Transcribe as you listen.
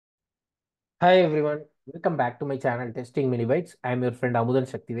Hi everyone, welcome back to my channel Testing Mini Bytes. I'm your friend Amudan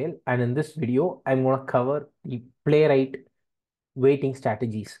Shaktivel, and in this video, I'm going to cover the playwright weighting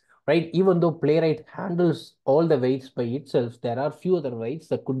strategies. Right? Even though playwright handles all the weights by itself, there are few other weights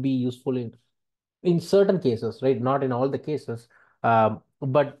that could be useful in certain cases, right? Not in all the cases.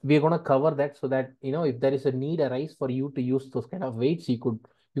 But we're going to cover that so that if there is a need arise for you to use those kind of weights, you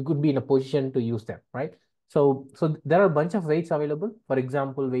could be in a position to use them, right? So there are a bunch of weights available. For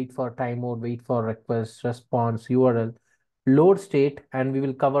example, wait for timeout, wait for request, response, URL, load state, and we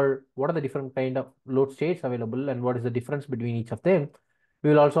will cover what are the different kind of load states available and what is the difference between each of them.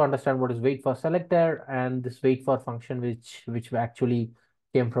 We will also understand what is wait for selector and this wait for function, which actually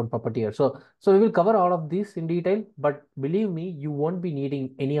came from Puppeteer. So we will cover all of these in detail, but believe me, you won't be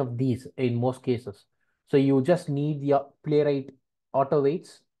needing any of these in most cases. So you just need the playwright auto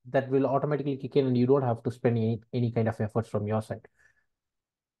weights that will automatically kick in, and you don't have to spend any kind of efforts from your side.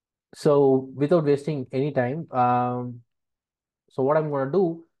 So without wasting any time, so what I'm going to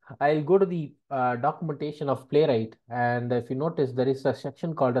do, I'll go to the documentation of Playwright, and if you notice, there is a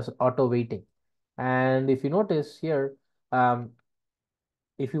section called as auto weighting. And if you notice here, um,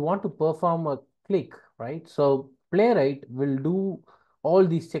 if you want to perform a click, right? So Playwright will do all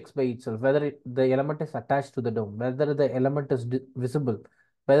these checks by itself, whether the element is attached to the DOM, whether the element is visible,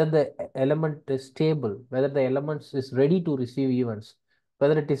 whether the element is stable, whether the element is ready to receive events,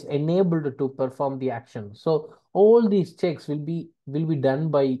 whether it is enabled to perform the action. So all these checks will be done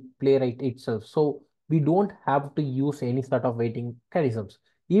by Playwright itself. So we don't have to use any sort of weighting mechanisms.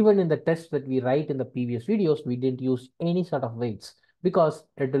 Even in the tests that we write in the previous videos, we didn't use any sort of weights because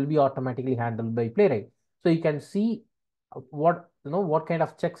it will be automatically handled by Playwright. So you can see what kind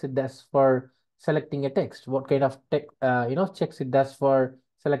of checks it does for selecting a text, what kind of checks it does for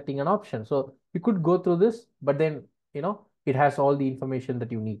selecting an option. So you could go through this, but then it has all the information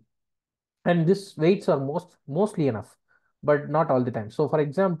that you need. And these weights are mostly enough, but not all the time. So for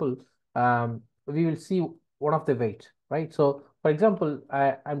example, we will see one of the weights, right? So for example,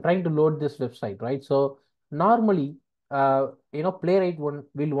 I'm trying to load this website, right? So normally, Playwright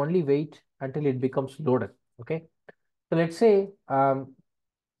will only wait until it becomes loaded. Okay. So let's say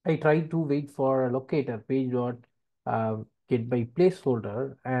I try to wait for a locator page dot get by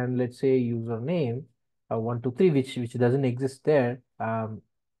placeholder, and let's say username 123, which doesn't exist there.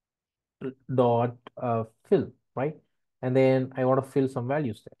 Dot fill, right? And then I want to fill some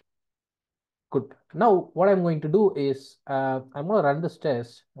values there. Good. Now what I'm going to do is I'm going to run this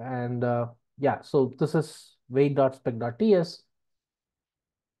test, and yeah, so this is wait.spec.ts.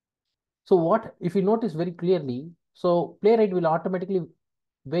 So what if you notice very clearly, so Playwright will automatically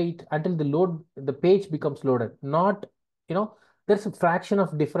wait until the page becomes loaded. Not, there's a fraction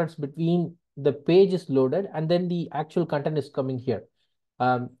of difference between the page is loaded and then the actual content is coming here.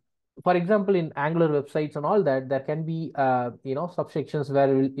 Um, for example, in Angular websites and all that, there can be subsections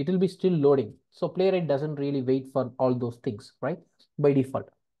where it will be still loading. So Playwright doesn't really wait for all those things, right? By default.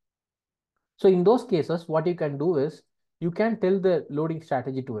 So in those cases, what you can do is you can tell the loading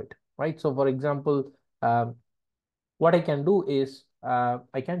strategy to it, right? So for example, what I can do is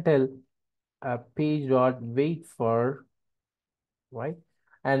I can tell page dot wait for, right?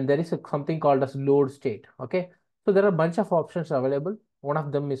 And there is something called as load state. Okay. So there are a bunch of options available. One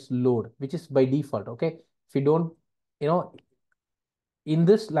of them is load, which is by default. Okay. If you don't, you know, in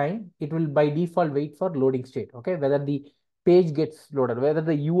this line, it will by default wait for loading state. Okay. Whether the page gets loaded, whether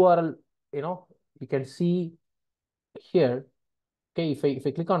the URL, you can see here. Okay, if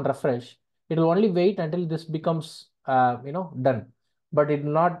I click on refresh, it will only wait until this becomes done, but it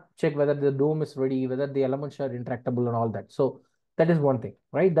will not check whether the DOM is ready, whether the elements are interactable and all that. So that is one thing,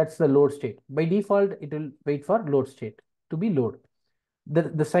 right? That's the load state. By default, it will wait for load state to be loaded.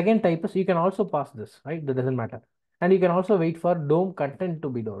 The second type is you can also pass this, right? That doesn't matter. And you can also wait for DOM content to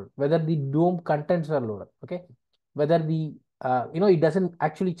be loaded, whether the DOM contents are loaded. Okay, whether the it doesn't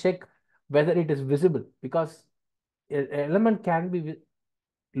actually check whether it is visible, because element can be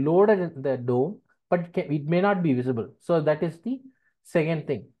loaded in the DOM, but it may not be visible. So that is the second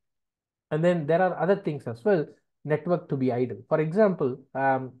thing. And then there are other things as well, network to be idle. For example,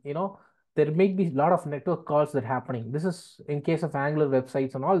 there may be a lot of network calls that happening. This is in case of Angular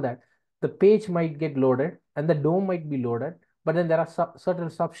websites and all that. The page might get loaded and the DOM might be loaded, but then there are certain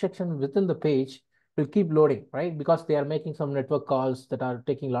subsections within the page will keep loading, right? Because they are making some network calls that are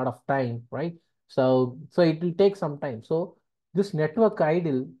taking a lot of time, right? So it will take some time. So this network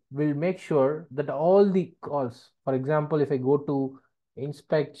idle will make sure that all the calls, for example, if I go to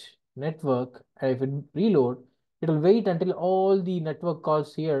inspect network, and if it reload, it will wait until all the network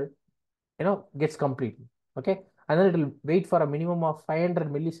calls here, gets completed. Okay. and then it will wait for a minimum of 500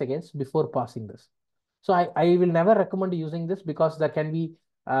 milliseconds before passing this. So I will never recommend using this because there can be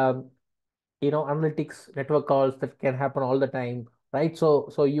um, analytics network calls that can happen all the time, right?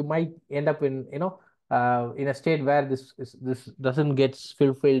 So you might end up in in a state where this doesn't get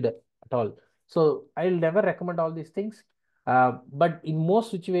fulfilled at all. So I'll never recommend all these things, but in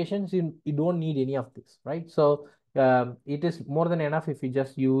most situations you don't need any of this, right? So it is more than enough if you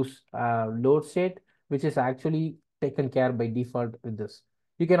just use load state, which is actually taken care by default with this.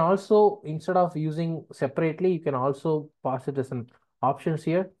 You can also, instead of using separately, you can also pass it as an options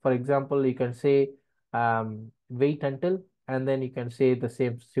here. For example, you can say wait until, and then you can say the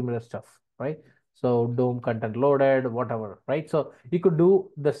same similar stuff, right? So DOM content loaded, whatever, right? So you could do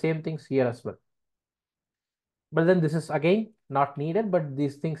the same things here as well. But then this is again not needed, but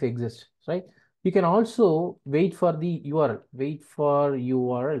these things exist, right? You can also wait for the URL, wait for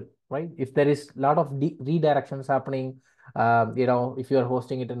URL, right? If there is a lot of redirections happening, if you are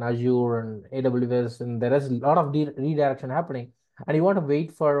hosting it in Azure and AWS, and there is a lot of redirection happening, and you want to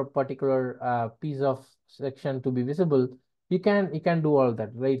wait for a particular piece of section to be visible, you can do all that,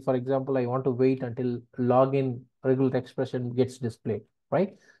 right? For example, I want to wait until login regular expression gets displayed,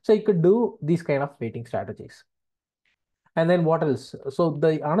 right? So you could do these kind of waiting strategies. And then what else? So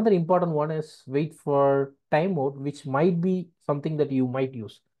the another important one is wait for timeout, which might be something that you might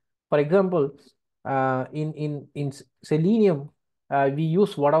use. For example, in Selenium, we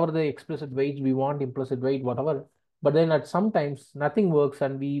use whatever the explicit wait we want, implicit wait, whatever. But then at sometimes nothing works,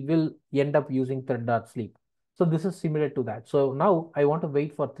 and we will end up using thread.sleep. So this is similar to that. So now I want to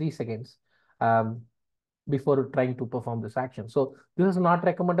wait for 3 seconds. Before trying to perform this action. So this is not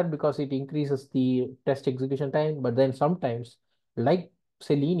recommended because it increases the test execution time. But then sometimes, like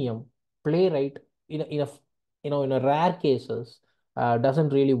Selenium, Playwright in a in a rare cases doesn't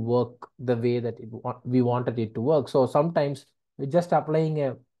really work the way that we wanted it to work. So sometimes we're just applying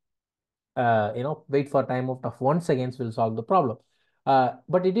a wait for timeout of 1 seconds will solve the problem.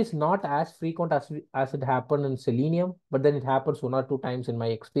 But it is not as frequent as it happened in Selenium, but then it happens 1 or 2 times in my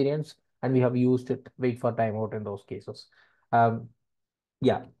experience, and we have used it wait for timeout in those cases. Um,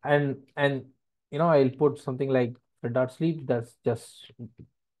 yeah, and I'll put something like dot sleep. That's just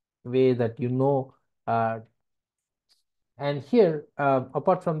way that Uh, and here,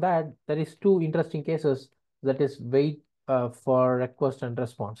 apart from that, there is two interesting cases, that is wait for request and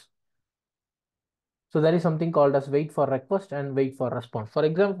response. So there is something called as wait for request and wait for response. For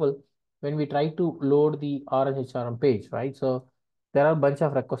example, when we try to load the Orange HRM page, right? So there are a bunch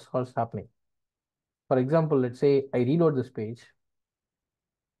of request calls happening. For example, let's say I reload this page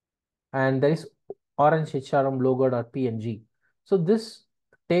and there is Orange HRM logo.png. So this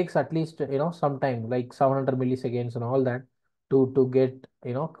takes at least some time, like 700 milliseconds and all that, to get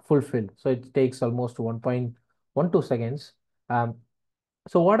fulfilled. So it takes almost 1.12 seconds. Um,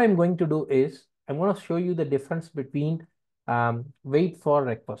 so what I'm going to do is I'm going to show you the difference between wait for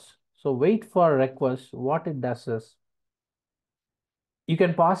request. So wait for request, what it does is you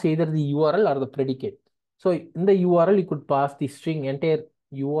can pass either the URL or the predicate. So in the URL, you could pass the string entire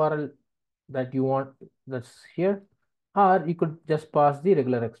URL that you want that's here, or you could just pass the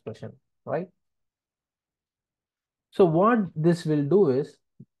regular expression, right? So what this will do is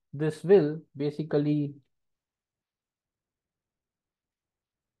this will basically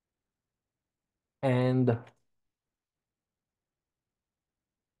and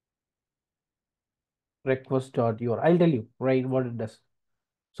request.URL. I'll tell you, right, what it does.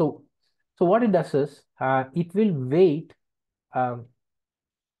 So, so what it does is um, it will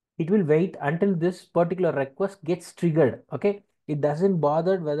wait until this particular request gets triggered. Okay, it doesn't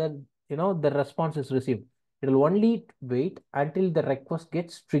bother whether the response is received. It will only wait until the request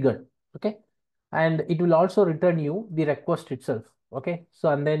gets triggered. Okay, and it will also return you the request itself. Okay, so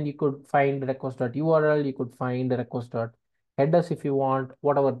and then you could find the request.url, you could find the request.headers if you want,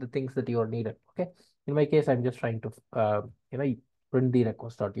 whatever the things that you are needed. Okay, in my case, I'm just trying to print the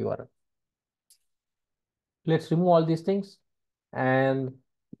request.url. Let's remove all these things and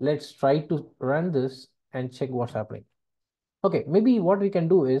let's try to run this and check what's happening. Okay, maybe what we can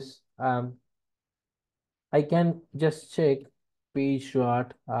do is I can just check page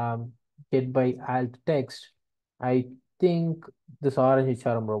dot get by alt text. I think this orange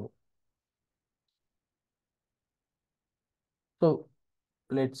HRM robot. So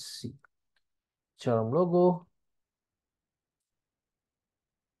let's see HRM logo.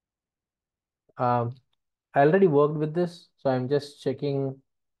 I already worked with this, so I'm just checking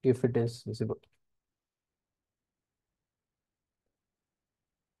if it is visible.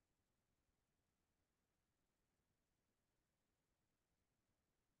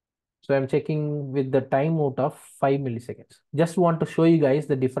 So I'm checking with the timeout of 5 milliseconds. Just want to show you guys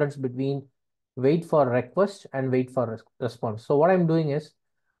the difference between wait for request and wait for response. So what I'm doing is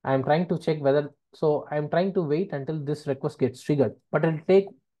I'm trying to check whether, so I'm trying to wait until this request gets triggered, but it'll take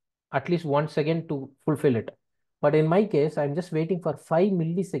at least 1 second to fulfill it. But in my case, I'm just waiting for 5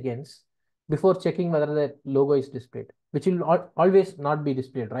 milliseconds before checking whether the logo is displayed, which will always not be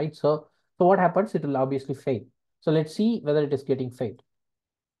displayed, right? So what happens? It will obviously fail. So let's see whether it is getting failed.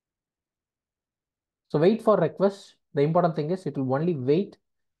 So wait for request. The important thing is it will only wait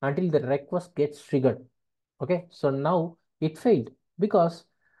until the request gets triggered. Okay, so now it failed because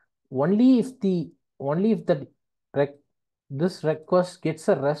only if the only if the rec this request gets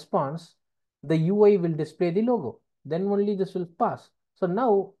a response, the UI will display the logo. Then only this will pass. So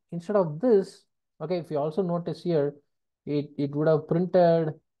now instead of this, okay, if you also notice here, it would have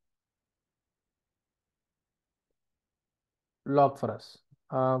printed log for us.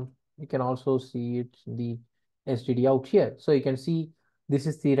 You can also see it in the STD out here. So you can see this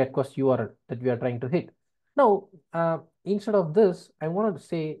is the request URL that we are trying to hit. Now, instead of this, I wanted to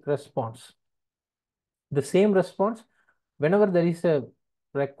say response. The same response, whenever there is a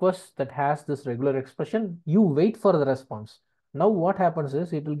request that has this regular expression, you wait for the response. Now what happens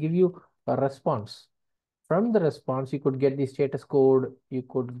is it will give you a response. From the response, you could get the status code, you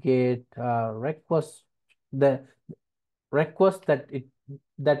could get request, the request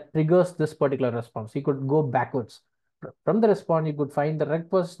that triggers this particular response. You could go backwards. From the response, you could find the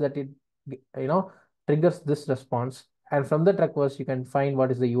request that it triggers this response, and from that request, you can find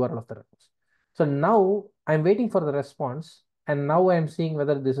what is the URL of the request. So now I'm waiting for the response, and now I'm seeing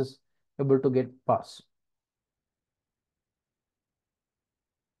whether this is able to get passed.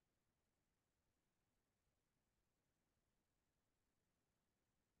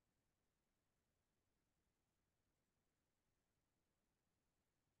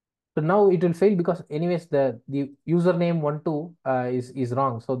 So now it will fail because anyways the username 12 is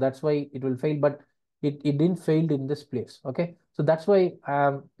wrong. So that's why it will fail, but it didn't fail in this place. Okay. So that's why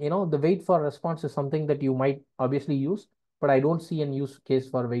the wait for response is something that you might obviously use, but I don't see an use case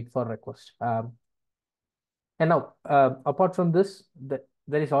for wait for request. And now apart from this,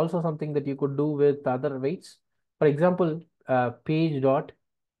 there is also something that you could do with other waits. For example, page dot,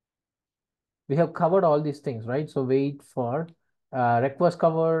 we have covered all these things, right? So wait for request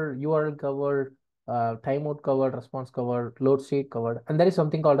cover, URL cover, timeout covered, response covered, load state covered, and there is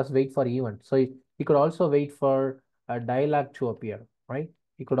something called as wait for event. So you could also wait for a dialog to appear, right?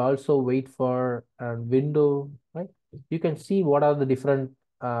 You could also wait for a window, right? You can see what are the different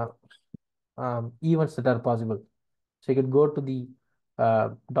events that are possible. So you could go to the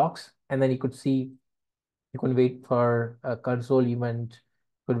docs, and then you could see you can wait for a console event.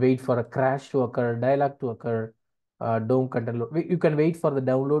 You could wait for a crash to occur, dialog to occur, DOM content load. You can wait for the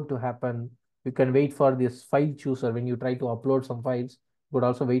download to happen. You can wait for this file chooser when you try to upload some files. You could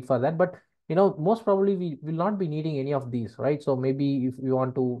also wait for that. But most probably we will not be needing any of these, right? So maybe if you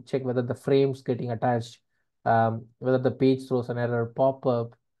want to check whether the frames getting attached, whether the page throws an error, pop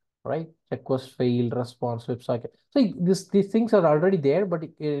up, right? Request failed, response, WebSocket. So these things are already there, but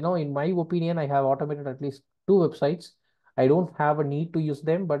in my opinion, I have automated at least 2 websites. I don't have a need to use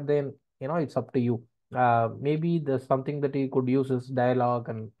them, but then it's up to you. Maybe there's something that you could use is dialogue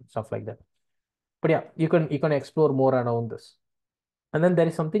and stuff like that. But yeah, you can explore more around this. And then there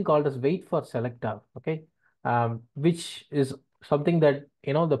is something called as wait for selector, okay, which is something that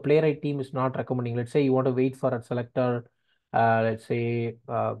the playwright team is not recommending. Let's say you want to wait for a selector, let's say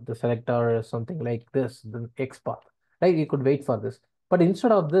the selector is something like this, the X path, right? You could wait for this, but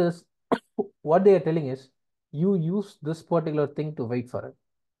instead of this, what they are telling is you use this particular thing to wait for it.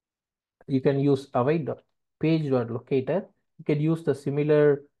 You can use await page locator. You can use the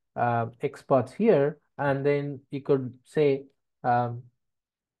similar X paths here, and then you could say um,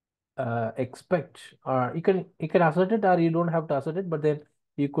 expect, or you can assert it, or you don't have to assert it, but then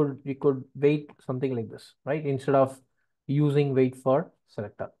you could wait something like this, right? Instead of using wait for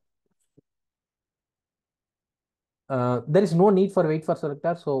selector. There is no need for wait for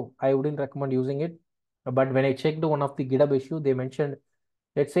selector, so I wouldn't recommend using it. But when I checked one of the GitHub issue, they mentioned,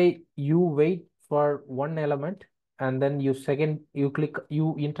 let's say you wait for one element, and then you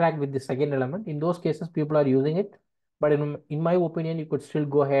interact with the second element. In those cases, people are using it. But in my opinion, you could still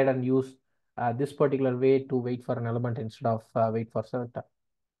go ahead and use this particular way to wait for an element instead of wait for selector.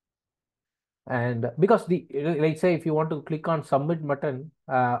 And because let's say if you want to click on submit button,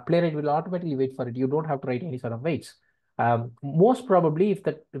 playwright will automatically wait for it. You don't have to write any sort of waits. Most probably, if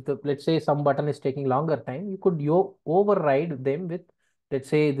the let's say some button is taking longer time, you could override them with, let's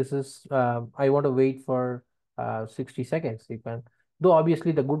say this is I want to wait for 60 seconds. Though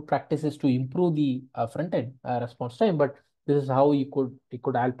obviously the good practice is to improve the front end response time, but this is how you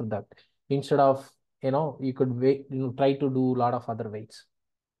could alter that. Instead of, you could wait, try to do a lot of other waits.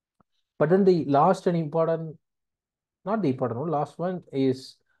 But then the last and important, not the important one, last one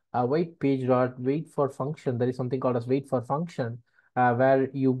is wait page dot wait for function. There is something called as wait for function, where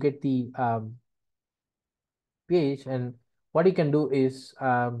you get the page, and what you can do is,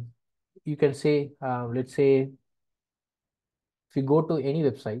 you can say, let's say if you go to any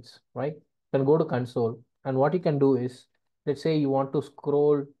websites, right, you can go to console, and what you can do is, let's say you want to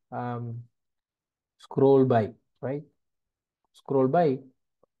scroll by, right, scroll by,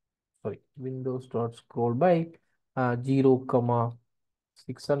 sorry, windows dot scroll by 0 comma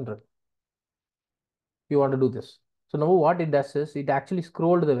 600. You want to do this. So now what it does is it actually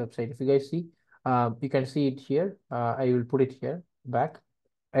scrolled the website. If you guys see, you can see it here. I will put it here back.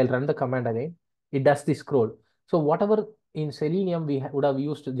 I'll run the command again. It does the scroll. So whatever in Selenium we would have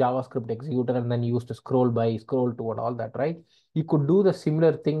used JavaScript executor and then used to scroll by, scroll to, and all that, right? You could do the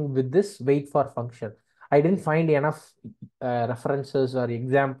similar thing with this wait for function. I didn't find enough references or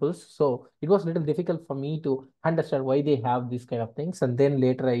examples, so it was a little difficult for me to understand why they have these kind of things. And then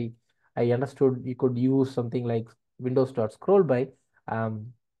later I understood you could use something like Windows dot scroll by,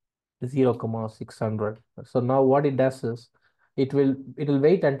 um, 0 comma 600. So now what it does is it will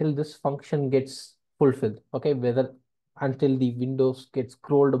wait until this function gets fulfilled. Okay, whether until the windows gets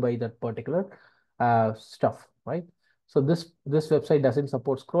scrolled by that particular stuff, right? So this website doesn't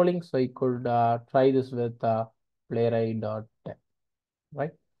support scrolling, so you could try this with playwright.tech,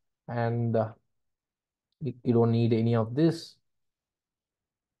 right? And you don't need any of this.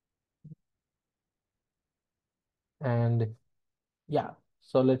 And yeah,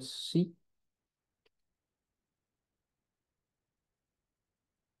 so let's see.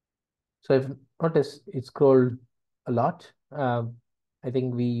 So if notice, it scrolled a lot. I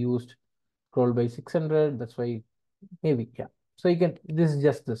think we used scroll by 600. That's why, maybe, yeah. So you can, this is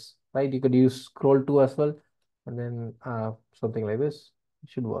just this, right? You could use scroll to as well. And then something like this,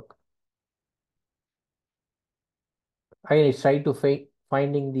 it should work. I tried to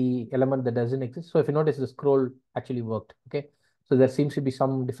finding the element that doesn't exist. So if you notice, the scroll actually worked. Okay. So there seems to be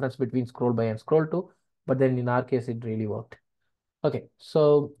some difference between scroll by and scroll to, but then in our case, it really worked. Okay,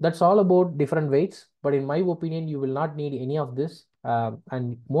 so that's all about different weights, but in my opinion, you will not need any of this.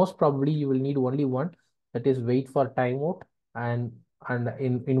 And most probably you will need only one, that is wait for timeout. And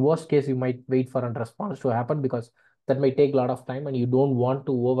in worst case, you might wait for a response to happen, because that might take a lot of time and you don't want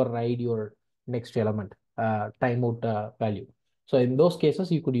to override your next element timeout value. So in those cases,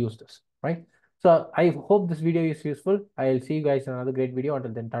 you could use this, right? So I hope this video is useful. I'll see you guys in another great video.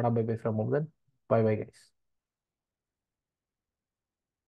 Until then, tada, bye bye from Mumdan. Bye bye, guys.